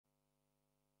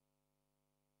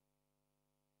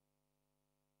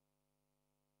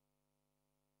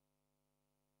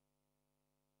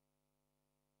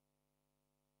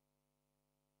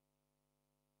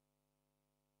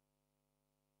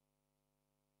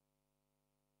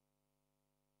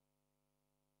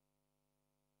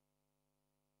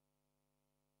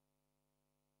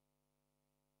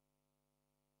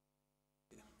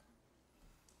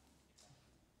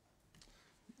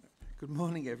Good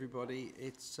morning, everybody.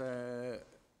 It's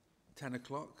 10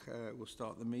 o'clock. We'll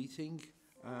start the meeting.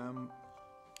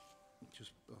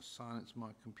 Just silence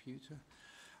my computer.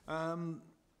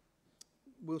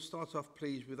 We'll start off,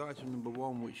 please, with item number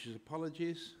 1, which is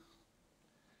apologies.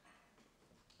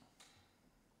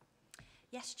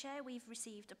 Yes, Chair, we've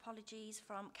received apologies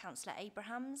from Councillor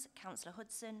Abrahams, Councillor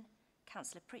Hudson,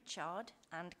 Councillor Pritchard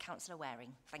and Councillor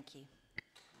Waring. Thank you.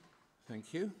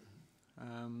 Thank you.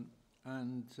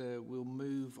 We'll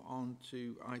move on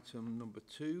to item number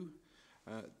 2,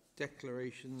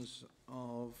 declarations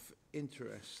of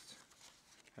interest.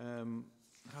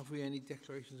 Have we any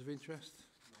declarations of interest?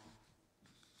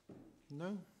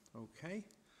 No? Okay.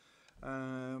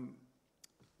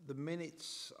 The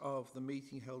minutes of the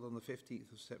meeting held on the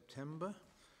 15th of September,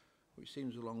 which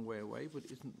seems a long way away, but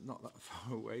isn't not that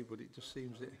far away, but it just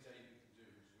seems it.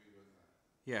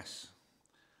 Yes.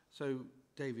 So,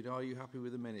 David, are you happy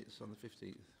with the minutes on the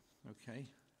 15th? Okay.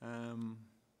 Can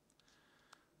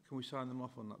we sign them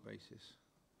off on that basis?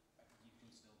 You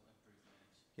can still approve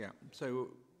minutes. Yeah.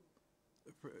 So,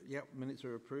 yeah, minutes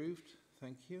are approved.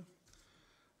 Thank you.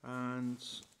 And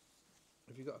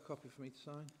have you got a copy for me to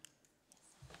sign?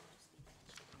 Yes.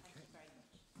 Thank you very much.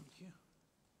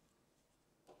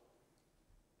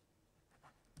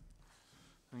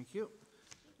 Thank you.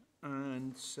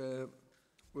 And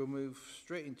we'll move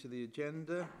straight into the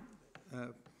agenda.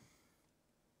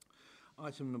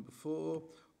 Item number 4,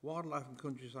 Wildlife and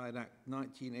Countryside Act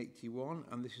 1981,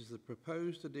 and this is the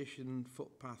proposed addition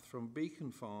footpath from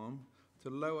Beacon Farm to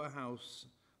Lower House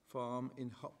Farm in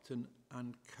Hopton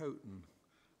and Coton.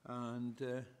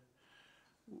 And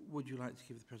would you like to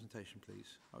give the presentation,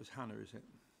 please? That was Hannah, is it?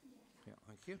 Yeah,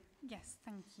 thank you. Yes,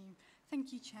 thank you.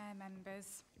 Thank you, Chair,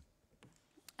 members.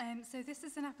 So this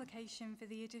is an application for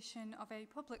the addition of a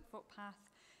public footpath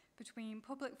between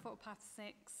Public Footpath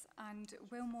 6 and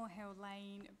Wilmore Hill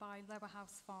Lane by Lower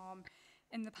House Farm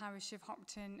in the parish of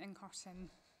Hopton and Coton.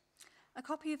 A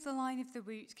copy of the line of the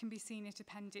route can be seen at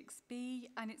Appendix B,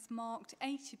 and it's marked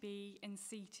A to B and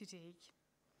C to D.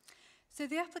 So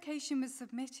the application was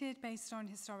submitted based on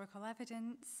historical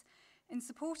evidence. In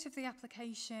support of the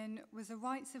application was a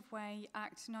Rights of Way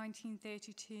Act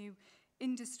 1932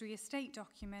 Industry Estate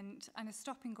document and a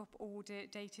stopping up order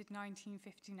dated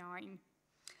 1959.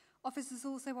 Officers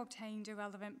also obtained a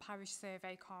relevant parish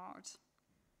survey card.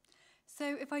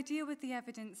 So if I deal with the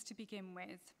evidence to begin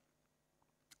with.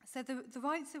 So the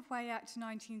Rights of Way Act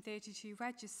 1932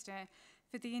 register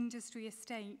for the industry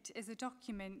estate is a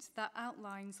document that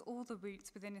outlines all the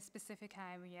routes within a specific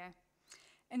area.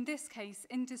 In this case,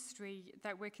 industry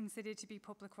that were considered to be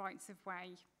public rights of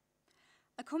way.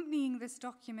 Accompanying this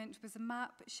document was a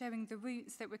map showing the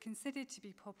routes that were considered to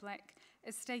be public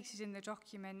as stated in the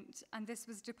document, and this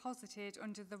was deposited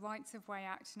under the Rights of Way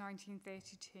Act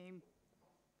 1932.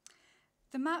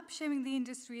 The map showing the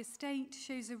industry estate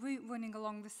shows a route running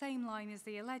along the same line as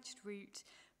the alleged route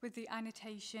with the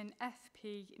annotation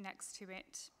FP next to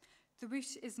it. The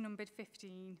route is numbered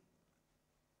 15.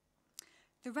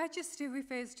 The register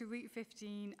refers to Route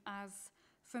 15 as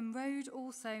from road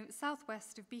also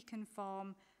southwest of Beacon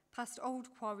Farm, past Old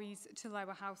Quarries to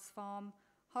Lower House Farm,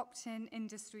 Hopton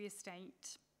Industry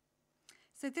Estate.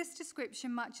 So this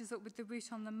description matches up with the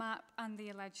route on the map and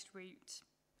the alleged route.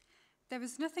 There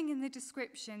is nothing in the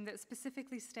description that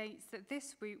specifically states that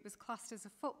this route was classed as a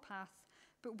footpath,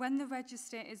 but when the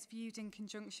register is viewed in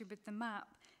conjunction with the map,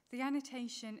 the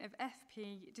annotation of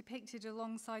FP depicted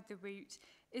alongside the route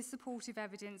is supportive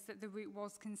evidence that the route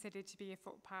was considered to be a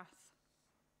footpath.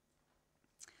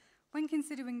 When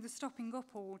considering the stopping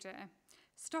up order,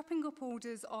 stopping up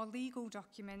orders are legal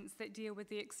documents that deal with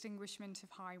the extinguishment of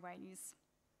highways.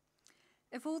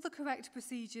 If all the correct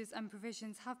procedures and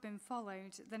provisions have been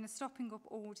followed, then a stopping up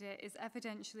order is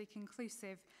evidentially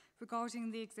conclusive regarding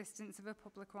the existence of a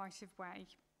public right of way.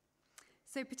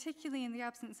 So particularly in the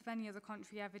absence of any other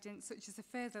contrary evidence, such as a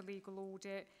further legal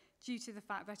order, due to the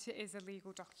fact that it is a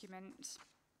legal document.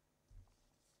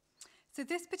 So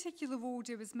this particular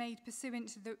order was made pursuant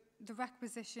to the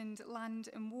requisitioned Land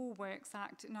and War Works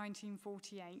Act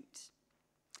 1948.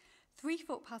 3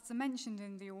 footpaths are mentioned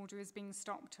in the order as being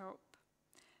stopped up.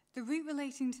 The route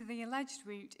relating to the alleged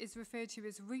route is referred to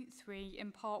as Route 3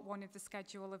 in Part 1 of the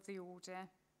schedule of the order.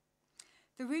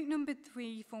 The route numbered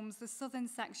 3 forms the southern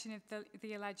section of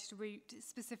the alleged route,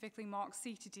 specifically marked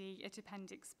C to D at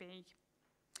Appendix B.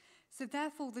 So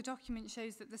therefore, the document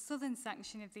shows that the southern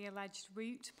section of the alleged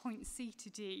route, points C to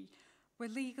D,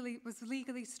 was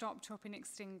legally stopped up and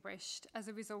extinguished as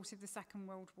a result of the Second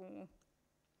World War.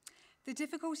 The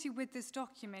difficulty with this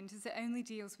document is it only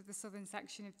deals with the southern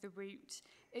section of the route.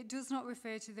 It does not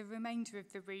refer to the remainder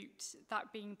of the route,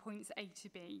 that being points A to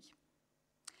B.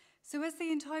 So as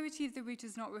the entirety of the route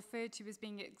is not referred to as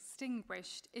being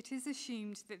extinguished, it is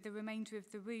assumed that the remainder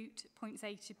of the route, points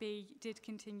A to B, did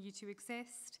continue to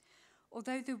exist,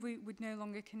 although the route would no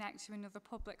longer connect to another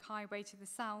public highway to the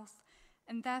south,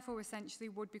 and therefore essentially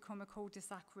would become a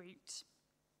cul-de-sac route.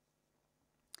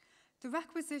 The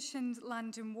Requisitioned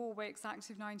Land and War Works Act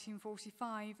of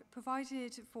 1945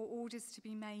 provided for orders to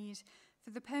be made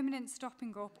for the permanent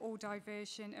stopping up or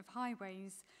diversion of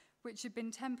highways which had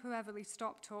been temporarily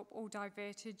stopped up or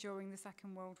diverted during the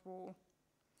Second World War.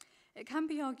 It can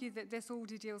be argued that this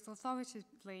order deals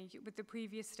authoritatively with the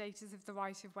previous status of the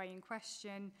right-of-way in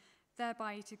question,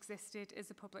 thereby it existed as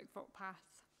a public footpath.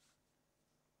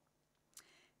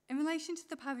 In relation to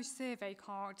the parish survey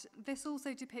card, this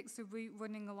also depicts a route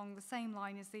running along the same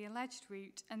line as the alleged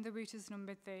route, and the route is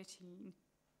numbered 13.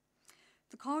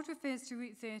 The card refers to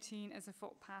Route 13 as a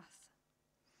footpath.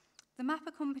 The map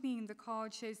accompanying the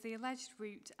card shows the alleged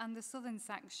route and the southern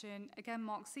section, again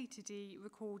marked C to D,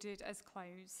 recorded as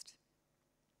closed.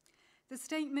 The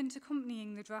statement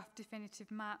accompanying the draft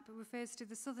definitive map refers to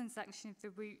the southern section of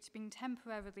the route being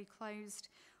temporarily closed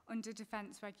under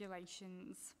defence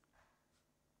regulations.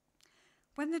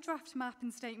 When the draft map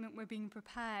and statement were being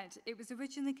prepared, it was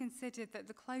originally considered that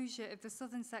the closure of the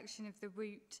southern section of the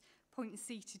route, points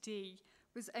C to D,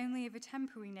 was only of a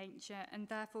temporary nature, and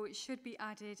therefore it should be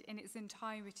added in its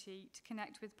entirety to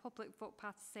connect with public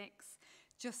footpath 6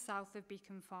 just south of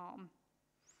Beacon Farm.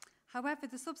 However,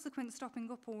 the subsequent stopping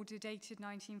up order dated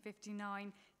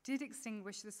 1959 did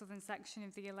extinguish the southern section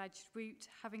of the alleged route,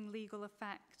 having legal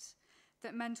effect.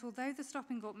 That meant although the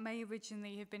stopping up may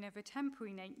originally have been of a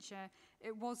temporary nature,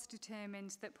 it was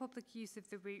determined that public use of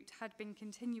the route had been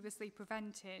continuously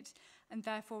prevented, and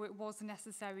therefore it was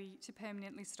necessary to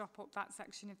permanently stop up that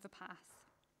section of the path.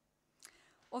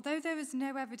 Although there is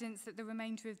no evidence that the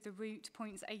remainder of the route,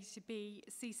 points A to B,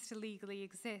 ceased to legally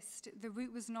exist, the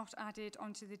route was not added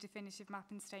onto the definitive map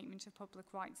and statement of public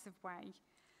rights of way,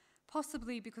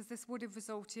 possibly because this would have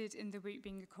resulted in the route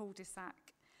being a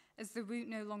cul-de-sac, as the route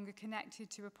no longer connected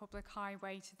to a public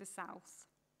highway to the south.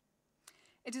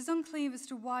 It is unclear as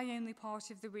to why only part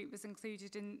of the route was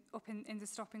included in the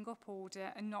stopping up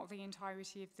order and not the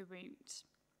entirety of the route.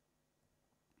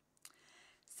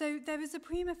 So there is a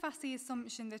prima facie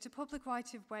assumption that a public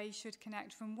right-of-way should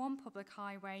connect from one public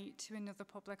highway to another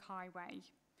public highway.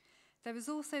 There is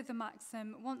also the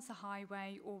maxim, once a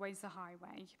highway, always a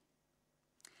highway.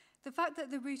 The fact that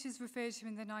the route is referred to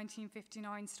in the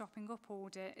 1959 stopping up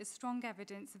order is strong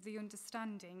evidence of the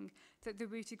understanding that the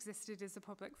route existed as a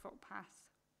public footpath.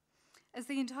 As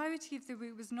the entirety of the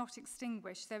route was not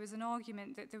extinguished, there is an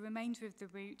argument that the remainder of the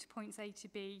route, points A to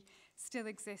B, still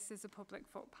exists as a public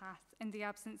footpath in the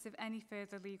absence of any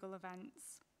further legal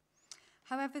events.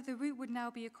 However, the route would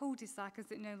now be a cul-de-sac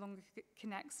as it no longer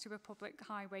connects to a public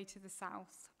highway to the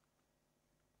south.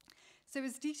 So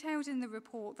as detailed in the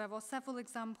report, there are several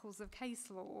examples of case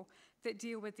law that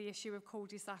deal with the issue of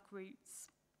cul-de-sac routes.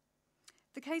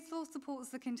 The case law supports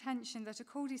the contention that a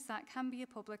cul-de-sac can be a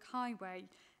public highway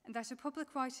and that a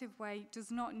public right-of-way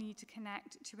does not need to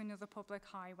connect to another public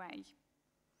highway.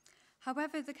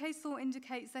 However, the case law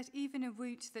indicates that even a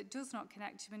route that does not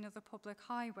connect to another public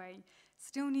highway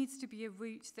still needs to be a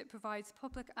route that provides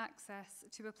public access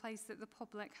to a place that the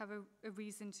public have a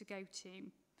reason to go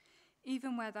to,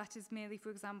 even where that is merely,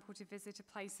 for example, to visit a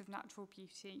place of natural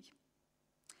beauty.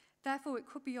 Therefore, it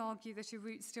could be argued that a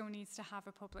route still needs to have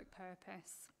a public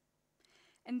purpose.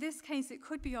 In this case, it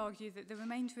could be argued that the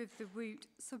remainder of the route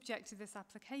subject to this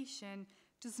application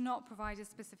does not provide a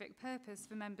specific purpose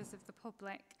for members of the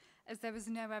public, as there is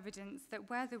no evidence that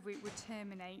where the route would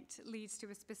terminate leads to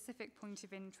a specific point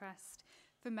of interest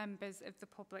for members of the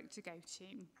public to go to.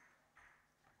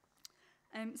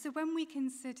 So when we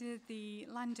consider the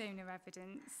landowner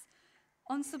evidence,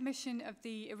 on submission of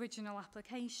the original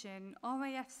application,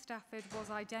 RAF Stafford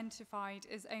was identified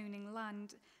as owning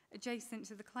land adjacent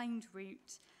to the claimed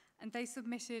route, and they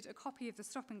submitted a copy of the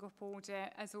stopping up order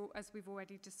as we've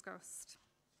already discussed.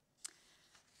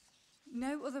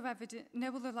 No other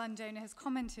landowner has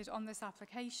commented on this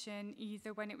application,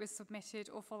 either when it was submitted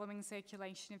or following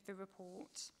circulation of the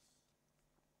report.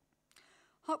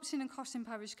 Hopton and Cotton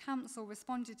Parish Council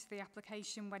responded to the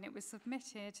application when it was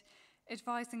submitted,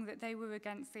 advising that they were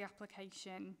against the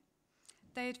application.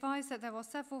 They advised that there are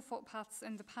several footpaths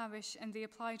in the parish and the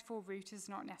applied for route is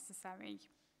not necessary.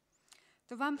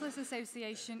 The Ramblers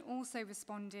Association also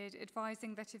responded,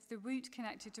 advising that if the route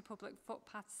connected to public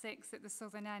footpath 6 at the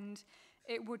southern end,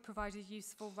 it would provide a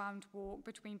useful round walk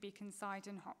between Beaconside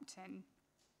and Hopton.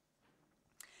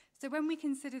 So when we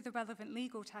consider the relevant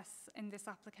legal tests in this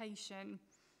application,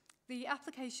 the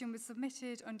application was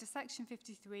submitted under Section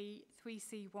 53,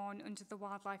 3C1 under the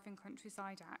Wildlife and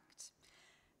Countryside Act.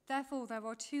 Therefore, there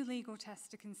are two legal tests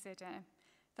to consider.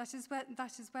 That is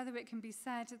whether it can be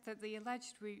said that the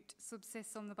alleged route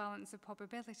subsists on the balance of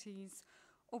probabilities,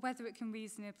 or whether it can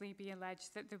reasonably be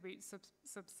alleged that the route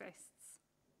subsists.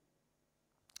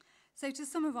 So to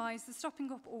summarise, the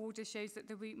stopping up order shows that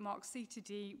the route marked C to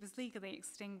D was legally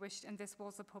extinguished and this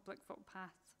was a public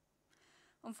footpath.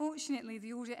 Unfortunately,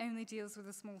 the order only deals with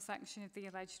a small section of the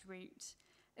alleged route.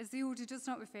 As the order does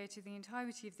not refer to the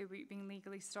entirety of the route being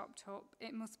legally stopped up,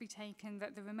 it must be taken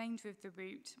that the remainder of the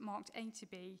route, marked A to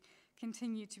B,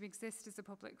 continued to exist as a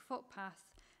public footpath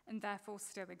and therefore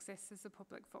still exists as a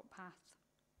public footpath.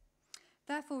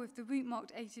 Therefore, if the route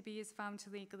marked A to B is found to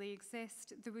legally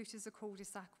exist, the route is a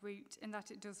cul-de-sac route in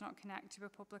that it does not connect to a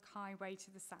public highway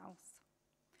to the south.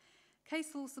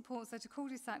 Case law supports that a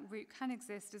cul-de-sac route can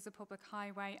exist as a public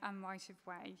highway and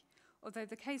right-of-way, although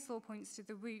the case law points to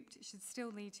the route should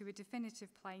still lead to a definitive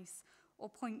place or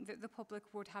point that the public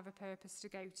would have a purpose to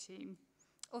go to,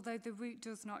 although the route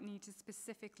does not need to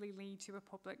specifically lead to a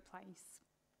public place.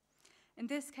 In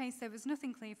this case, there was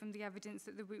nothing clear from the evidence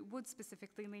that the route would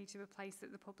specifically lead to a place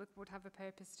that the public would have a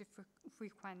purpose to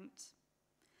frequent.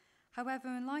 However,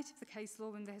 in light of the case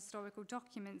law and the historical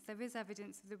documents, there is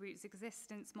evidence of the route's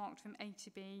existence marked from A to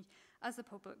B as a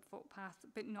public footpath,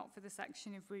 but not for the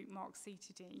section of route marked C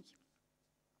to D.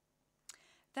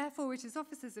 Therefore, it is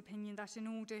officers' opinion that an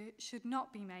order should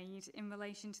not be made in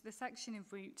relation to the section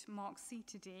of route marked C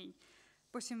to D,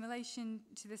 but in relation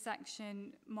to the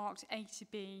section marked A to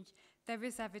B, there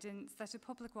is evidence that a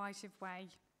public right-of-way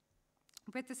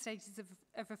with the status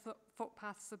of a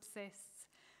footpath subsists,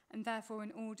 and therefore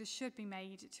an order should be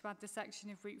made to add the section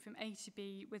of route from A to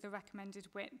B with a recommended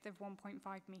width of 1.5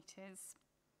 metres.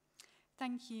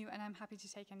 Thank you, and I'm happy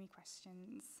to take any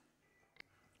questions.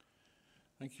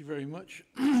 Thank you very much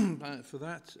for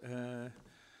that.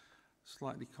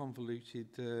 Slightly convoluted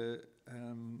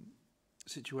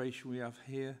situation we have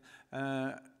here.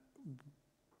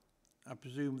 I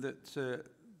presume that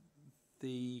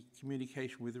the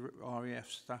communication with RAF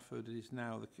Stafford is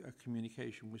now a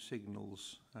communication with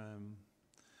signals,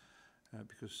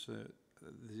 because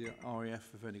the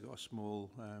RAF have only got a small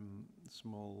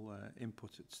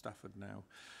input at Stafford now.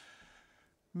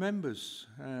 Members,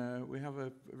 we have a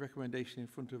recommendation in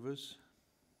front of us.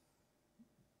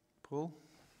 Paul?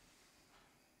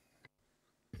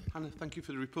 Hannah, thank you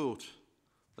for the report.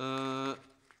 I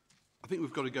think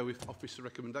we've got to go with officer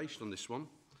recommendation on this one.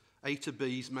 A to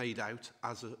B is made out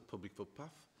as a public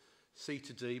footpath. C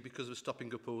to D, because of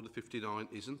stopping up order 59,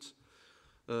 isn't.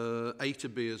 A to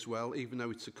B as well, even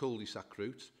though it's a cul-de-sac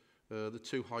route. The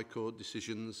two High Court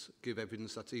decisions give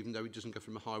evidence that even though it doesn't go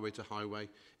from a highway to highway,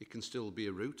 it can still be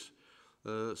a route.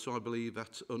 So I believe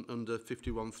that under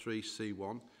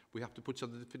 51.3C1, we have to put it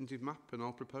on the definitive map, and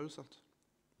I'll propose that.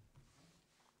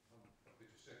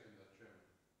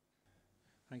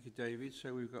 Thank you, David.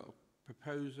 So we've got a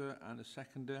proposer and a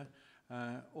seconder.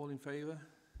 All in favour?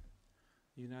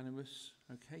 Unanimous.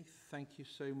 Okay, thank you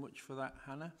so much for that,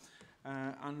 Hannah.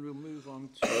 And we'll move on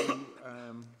to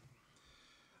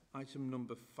item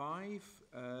number 5,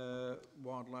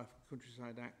 Wildlife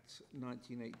Countryside Act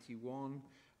 1981.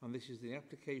 And this is the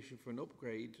application for an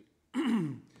upgrade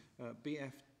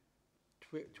BF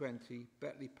 20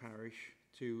 Betley Parish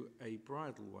to a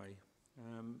bridleway.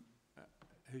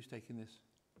 Who's taking this?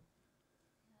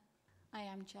 I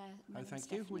am, Chair. Oh,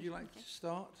 thank you. Would you like to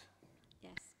start?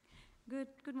 Yes.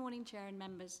 Good morning, Chair and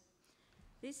members.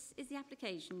 This is the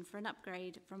application for an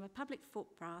upgrade from a public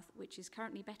footpath, which is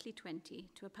currently Betley 20,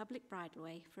 to a public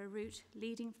bridleway for a route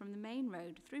leading from the main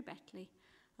road through Betley,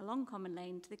 along Common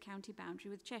Lane to the county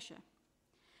boundary with Cheshire.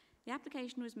 The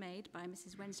application was made by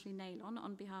Mrs Wensley Naylon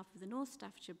on behalf of the North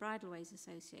Staffordshire Bridleways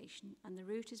Association, and the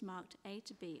route is marked A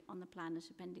to B on the plan at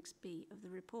Appendix B of the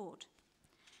report.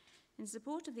 In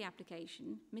support of the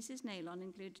application, Mrs Naylon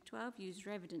included 12 user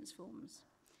evidence forms.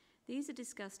 These are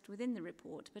discussed within the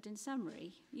report, but in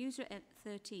summary, user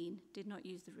 13 did not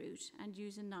use the route, and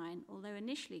user 9, although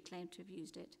initially claimed to have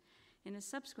used it, in a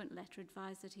subsequent letter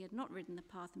advised that he had not ridden the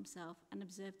path himself and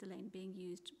observed the lane being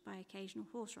used by occasional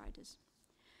horse riders.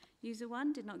 User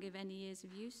 1 did not give any years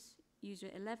of use.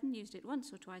 User 11 used it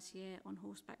once or twice a year on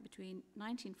horseback between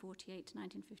 1948 to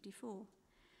 1954.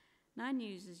 9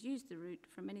 users used the route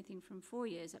from anything from 4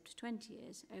 years up to 20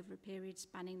 years over a period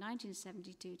spanning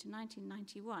 1972 to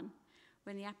 1991,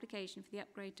 when the application for the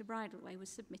upgrade to Bridleway was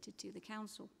submitted to the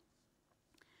Council.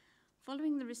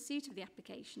 Following the receipt of the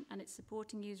application and its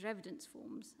supporting user evidence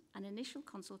forms, an initial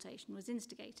consultation was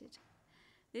instigated.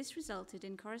 This resulted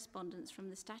in correspondence from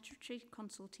the statutory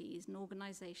consultees and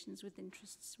organisations with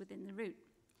interests within the route.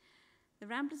 The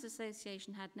Ramblers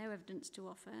Association had no evidence to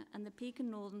offer, and the Peak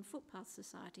and Northern Footpath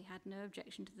Society had no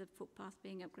objection to the footpath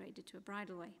being upgraded to a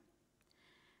bridleway.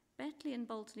 Betley and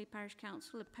Boltley Parish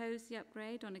Council opposed the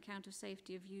upgrade on account of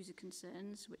safety of user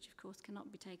concerns, which of course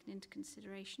cannot be taken into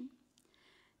consideration.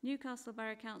 Newcastle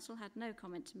Borough Council had no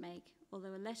comment to make,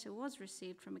 although a letter was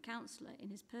received from a councillor in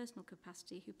his personal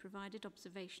capacity who provided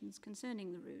observations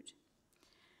concerning the route.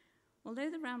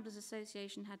 Although the Ramblers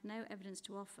Association had no evidence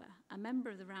to offer, a member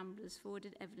of the Ramblers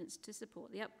forwarded evidence to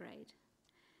support the upgrade.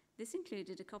 This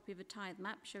included a copy of a tithe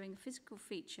map showing a physical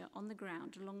feature on the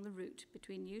ground along the route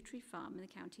between Yew Tree Farm and the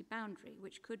county boundary,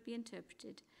 which could be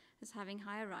interpreted as having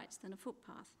higher rights than a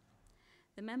footpath.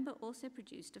 The member also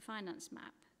produced a finance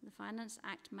map. The Finance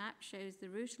Act map shows the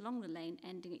route along the lane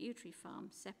ending at Yew Tree Farm,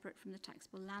 separate from the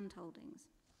taxable land holdings.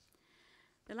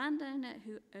 The landowner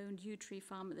who owned Yew Tree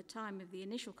Farm at the time of the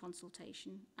initial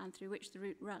consultation, and through which the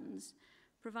route runs,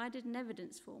 provided an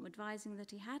evidence form advising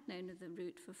that he had known of the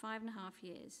route for 5.5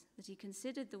 years, that he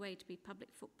considered the way to be public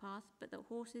footpath, but that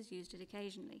horses used it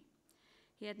occasionally.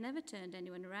 He had never turned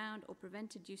anyone around or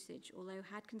prevented usage, although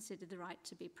had considered the right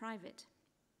to be private.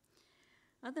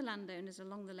 Other landowners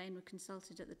along the lane were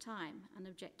consulted at the time and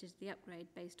objected to the upgrade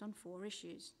based on 4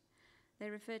 issues.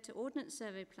 They referred to Ordnance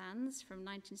Survey plans from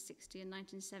 1960 and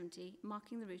 1970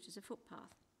 marking the route as a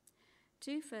footpath.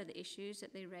 2 further issues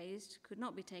that they raised could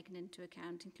not be taken into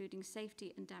account, including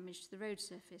safety and damage to the road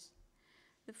surface.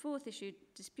 The 4th issue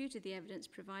disputed the evidence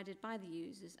provided by the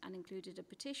users and included a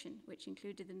petition which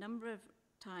included the number of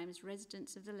times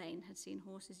residents of the lane had seen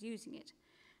horses using it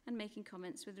and making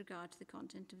comments with regard to the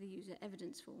content of the user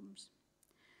evidence forms.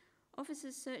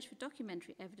 Officers searched for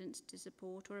documentary evidence to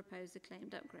support or oppose the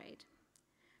claimed upgrade.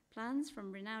 Plans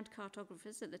from renowned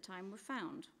cartographers at the time were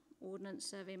found. Ordnance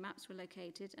Survey maps were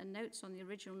located, and notes on the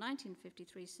original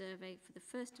 1953 survey for the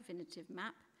first definitive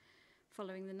map,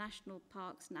 following the National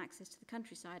Parks and Access to the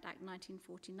Countryside Act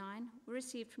 1949, were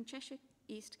received from Cheshire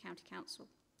East County Council.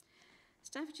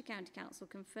 Staffordshire County Council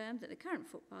confirmed that the current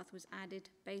footpath was added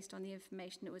based on the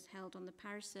information that was held on the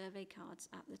parish survey cards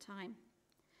at the time.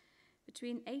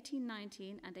 Between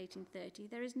 1819 and 1830,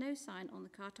 there is no sign on the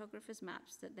cartographer's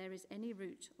maps that there is any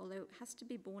route, although it has to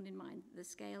be borne in mind that the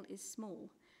scale is small,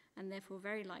 and therefore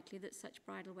very likely that such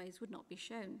bridleways would not be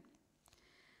shown.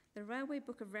 The Railway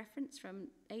Book of Reference from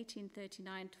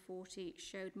 1839 to 40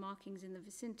 showed markings in the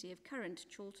vicinity of current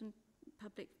Chorlton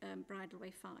Public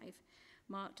Bridleway 5,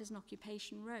 marked as an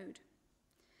occupation road.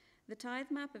 The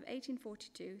tithe map of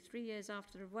 1842, 3 years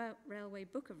after the Railway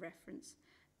Book of Reference,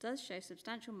 does show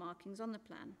substantial markings on the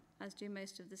plan, as do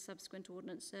most of the subsequent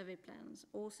Ordnance Survey plans,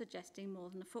 all suggesting more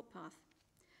than a footpath.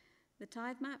 The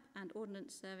tithe map and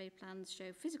Ordnance Survey plans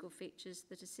show physical features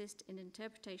that assist in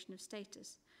interpretation of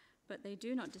status, but they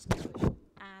do not distinguish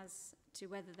as to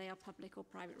whether they are public or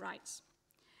private rights.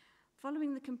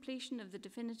 Following the completion of the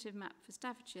definitive map for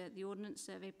Staffordshire, the Ordnance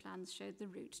Survey plans showed the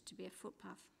route to be a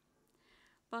footpath.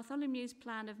 Bartholomew's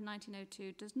plan of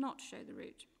 1902 does not show the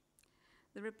route.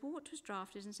 The report was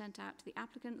drafted and sent out to the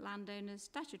applicant, landowners,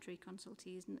 statutory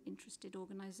consultees and interested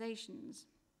organisations.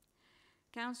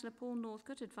 Councillor Paul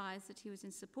Northcote advised that he was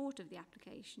in support of the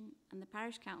application, and the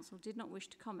Parish Council did not wish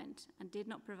to comment and did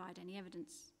not provide any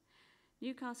evidence.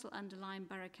 Newcastle Underline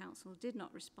Borough Council did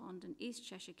not respond, and East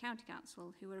Cheshire County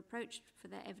Council, who were approached for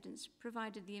their evidence,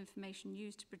 provided the information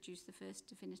used to produce the first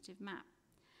definitive map.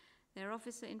 Their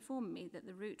officer informed me that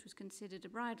the route was considered a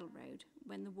bridle road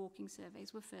when the walking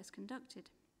surveys were first conducted.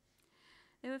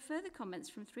 There were further comments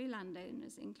from 3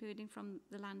 landowners, including from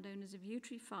the landowners of Yew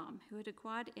Tree Farm, who had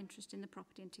acquired interest in the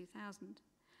property in 2000.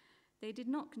 They did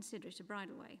not consider it a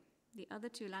bridleway. The other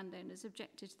 2 landowners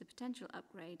objected to the potential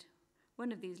upgrade.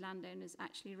 One of these landowners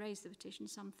actually raised the petition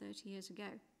some 30 years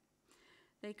ago.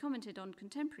 They commented on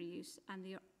contemporary use and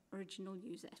the original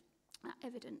user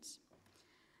evidence.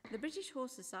 The British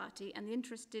Horse Society and the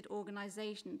interested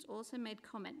organisations also made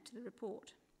comment to the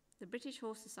report. The British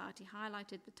Horse Society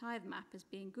highlighted the tithe map as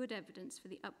being good evidence for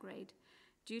the upgrade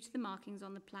due to the markings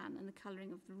on the plan and the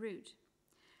colouring of the route.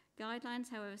 Guidelines,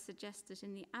 however, suggest that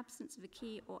in the absence of a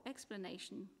key or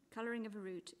explanation, colouring of a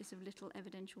route is of little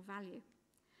evidential value.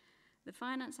 The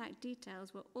Finance Act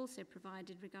details were also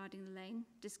provided regarding the lane,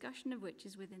 discussion of which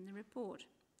is within the report.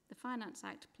 The Finance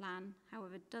Act plan,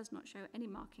 however, does not show any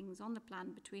markings on the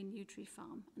plan between Yew Tree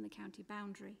Farm and the county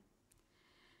boundary.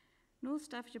 North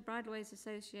Staffordshire Bridleways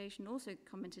Association also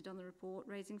commented on the report,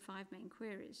 raising 5 main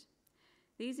queries.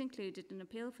 These included an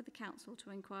appeal for the council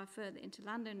to inquire further into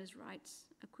landowners' rights,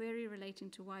 a query relating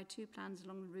to why 2 plans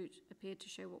along the route appeared to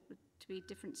show what were to be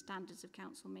different standards of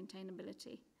council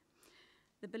maintainability,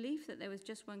 the belief that there was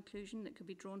just one conclusion that could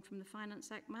be drawn from the Finance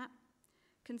Act map,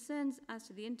 concerns as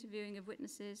to the interviewing of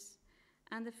witnesses,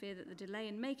 and the fear that the delay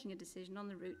in making a decision on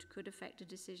the route could affect a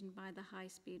decision by the High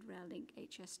Speed Rail Link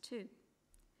HS2.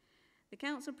 The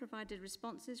council provided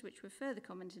responses which were further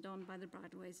commented on by the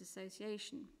Bridleways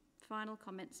Association. Final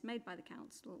comments made by the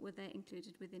council were there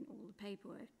included within all the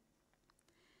paperwork.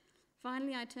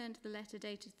 Finally, I turn to the letter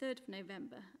dated 3rd of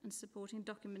November and supporting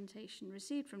documentation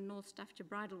received from North Staffordshire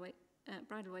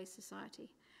Bridleways Society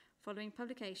following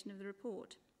publication of the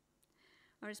report.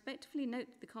 I respectfully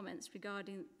note the comments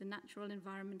regarding the Natural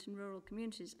Environment and Rural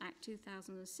Communities Act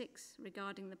 2006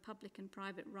 regarding the public and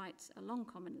private rights along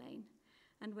Common Lane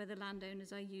and whether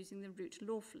landowners are using the route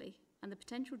lawfully, and the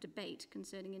potential debate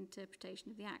concerning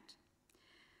interpretation of the Act.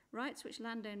 Rights which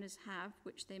landowners have,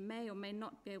 which they may or may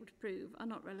not be able to prove, are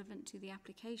not relevant to the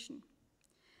application.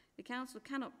 The council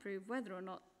cannot prove whether or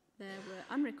not there were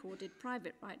unrecorded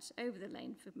private rights over the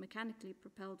lane for mechanically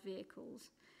propelled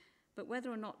vehicles, but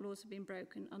whether or not laws have been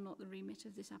broken are not the remit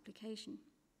of this application.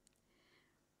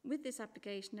 With this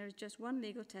application, there is just one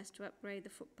legal test to upgrade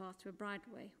the footpath to a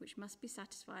bridleway, which must be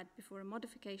satisfied before a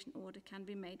modification order can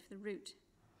be made for the route.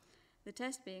 The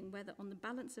test being whether on the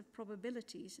balance of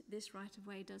probabilities this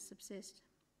right-of-way does subsist.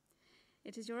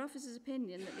 It is your officer's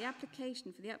opinion that the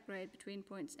application for the upgrade between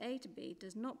points A to B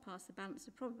does not pass the balance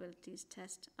of probabilities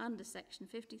test under section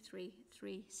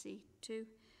 53(3)(c)(2)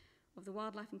 of the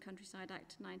Wildlife and Countryside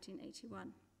Act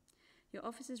 1981. Your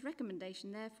officer's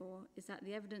recommendation, therefore, is that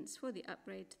the evidence for the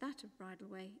upgrade to that of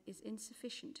bridleway is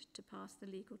insufficient to pass the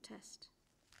legal test.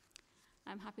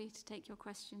 I'm happy to take your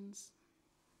questions.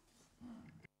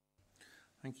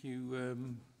 Thank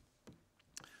you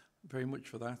very much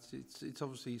for that. It's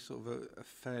obviously sort of a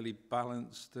fairly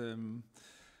balanced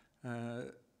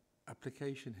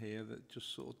application here that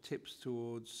just sort of tips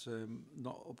towards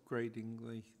not upgrading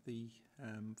the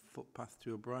footpath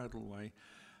to a bridleway.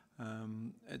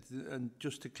 And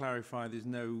just to clarify, there's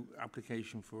no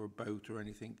application for a boat or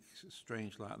anything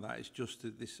strange like that. It's just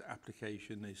that this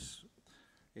application is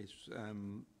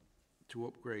to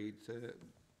upgrade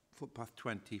footpath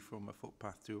 20 from a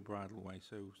footpath to a bridleway.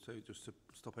 So just to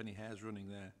stop any hairs running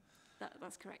there.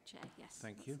 That's correct, Chair, yes.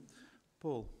 Thank you.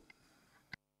 Paul.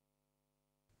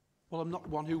 Well, I'm not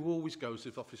one who always goes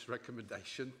with office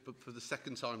recommendation, but for the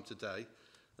second time today,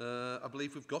 I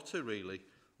believe we've got to really.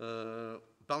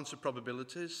 Balance of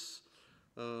probabilities,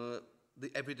 the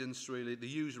evidence really, the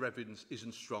user evidence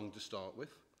isn't strong to start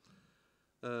with.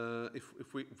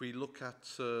 If we look at,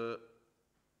 where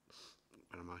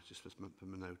am I, just for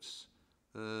my notes,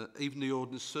 even the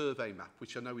Ordnance Survey map,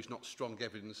 which I know is not strong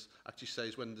evidence, actually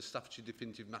says when the Staffordshire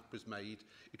definitive map was made,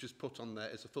 it was put on there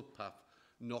as a footpath,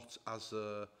 not as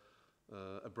a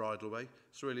bridleway.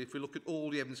 So really, if we look at all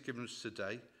the evidence given us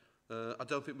today, I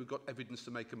don't think we've got evidence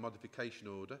to make a modification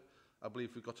order. I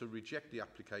believe we've got to reject the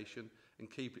application and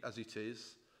keep it as it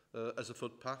is, as a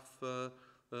footpath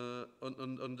under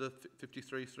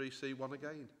 53(3)(c)(1)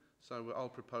 again. So I'll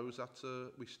propose that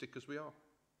we stick as we are.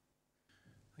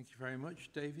 Thank you very much.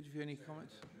 David, have you any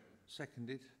comments?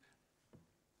 Seconded.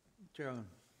 Joan.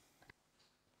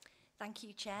 Thank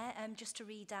you, Chair. Just to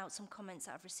read out some comments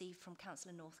that I've received from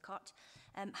Councillor Northcott.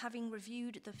 Having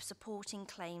reviewed the supporting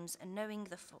claims and knowing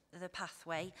the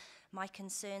pathway, my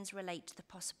concerns relate to the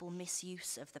possible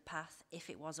misuse of the path if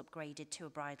it was upgraded to a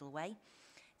bridleway.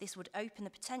 This would open the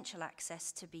potential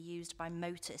access to be used by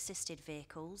motor-assisted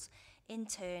vehicles. In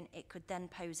turn, it could then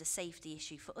pose a safety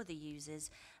issue for other users,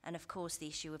 and of course the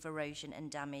issue of erosion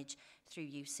and damage through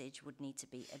usage would need to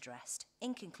be addressed.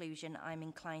 In conclusion, I'm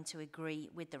inclined to agree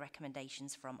with the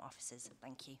recommendations from officers.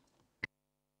 Thank you.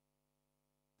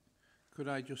 Could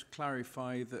I just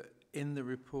clarify that in the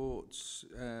reports,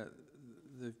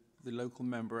 the local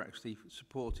member actually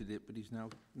supported it, but he's now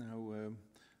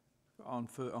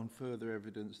on further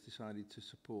evidence decided to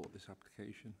support this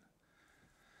application.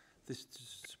 This to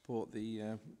support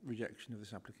the rejection of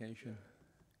this application.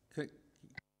 Okay.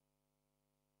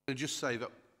 I'll just say that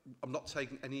I'm not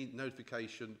taking any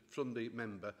notification from the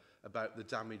member about the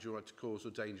damage or to cause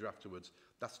or danger afterwards.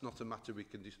 That's not a matter we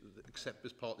can accept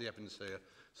as part of the evidence here.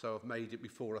 So I've made it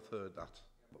before I've heard that.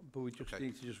 But we just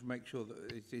need to just make sure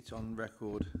that it's on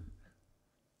record.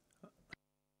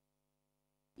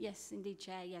 Yes, indeed,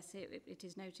 Chair. Yes, it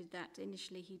is noted that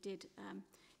initially he did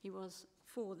he was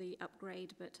for the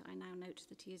upgrade, but I now note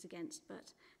that he is against.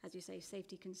 But as you say,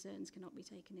 safety concerns cannot be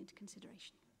taken into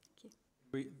consideration. Thank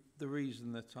you. The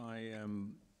reason that I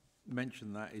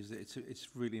mention that is that it's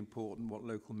really important what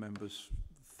local members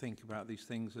think about these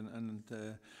things, and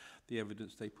the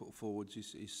evidence they put forward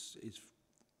is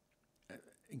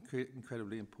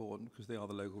incredibly important because they are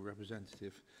the local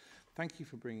representative. Thank you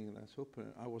for bringing that up.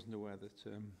 I wasn't aware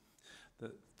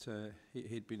that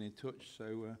he'd been in touch,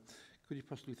 so could you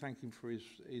possibly thank him for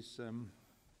his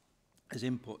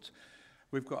input?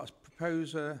 We've got a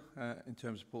proposer in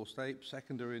terms of Paul Stape,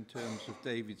 seconder in terms of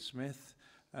David Smith.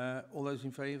 All those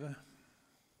in favour?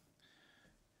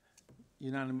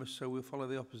 Unanimous, so we'll follow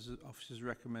the officer's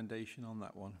recommendation on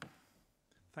that one.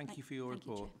 Thank you for your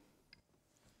report.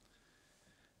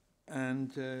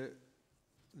 And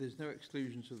there's no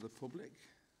exclusions of the public,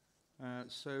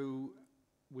 so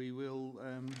we will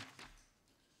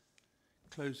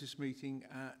close this meeting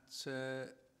at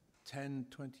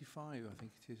 10:25, I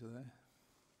think it is there.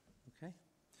 Okay.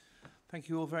 Thank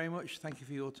you all very much. Thank you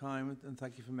for your time, and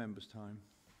thank you for members' time.